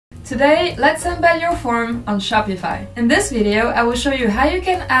Today, let's embed your form on Shopify. In this video, I will show you how you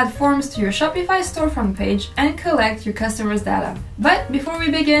can add forms to your Shopify storefront page and collect your customers' data. But before we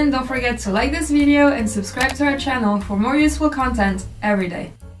begin, don't forget to like this video and subscribe to our channel for more useful content every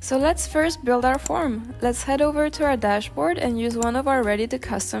day. So let's first build our form. Let's head over to our dashboard and use one of our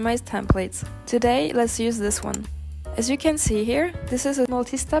ready-to-customize templates. Today, let's use this one. As you can see here, this is a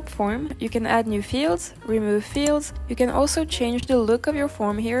multi-step form. You can add new fields, remove fields. You can also change the look of your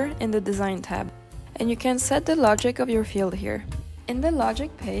form here in the Design tab. And you can set the logic of your field here. In the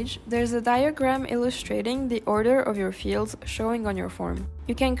logic page, there's a diagram illustrating the order of your fields showing on your form.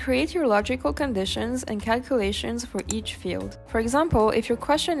 You can create your logical conditions and calculations for each field. For example, if your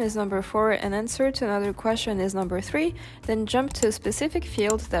question is number 4 and answer to another question is number 3, then jump to a specific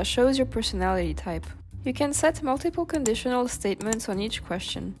field that shows your personality type. You can set multiple conditional statements on each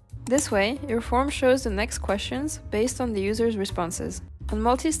question. This way, your form shows the next questions based on the user's responses. On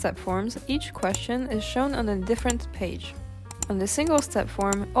multi-step forms, each question is shown on a different page. On the single-step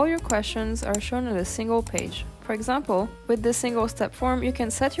form, all your questions are shown on a single page. For example, with the single-step form, you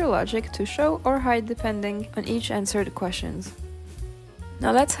can set your logic to show or hide depending on each answered questions.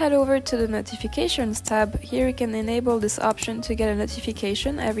 Now let's head over to the Notifications tab. Here you can enable this option to get a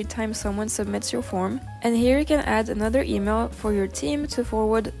notification every time someone submits your form. And here you can add another email for your team to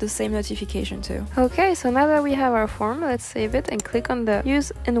forward the same notification to. Okay, so now that we have our form, let's save it and click on the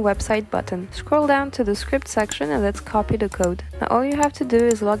Use in Website button. Scroll down to the script section and let's copy the code. Now all you have to do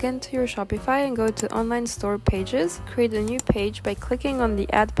is log into your Shopify and go to Online Store Pages. Create a new page by clicking on the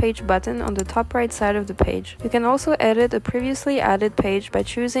Add Page button on the top right side of the page. You can also edit a previously added page by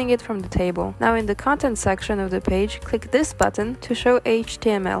choosing it from the table. Now in the content section of the page, click this button to show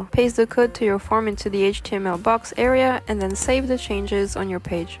HTML. Paste the code to your form into the HTML box area and then save the changes on your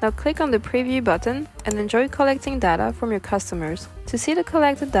page. Now click on the preview button and enjoy collecting data from your customers. To see the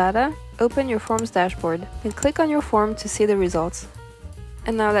collected data, open your form's dashboard. Then click on your form to see the results.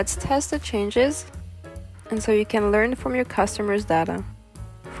 And now let's test the changes, and so you can learn from your customers' data.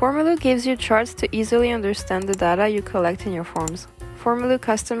 Formulu gives you charts to easily understand the data you collect in your forms. Formulu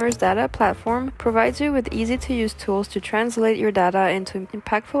Customers Data Platform provides you with easy-to-use tools to translate your data into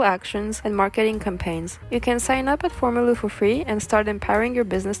impactful actions and marketing campaigns. You can sign up at Formulu for free and start empowering your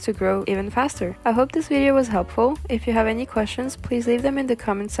business to grow even faster. I hope this video was helpful. If you have any questions, please leave them in the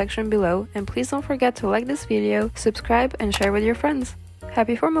comment section below, and please don't forget to like this video, subscribe, and share with your friends.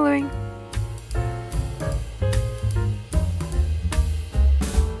 Happy formulating!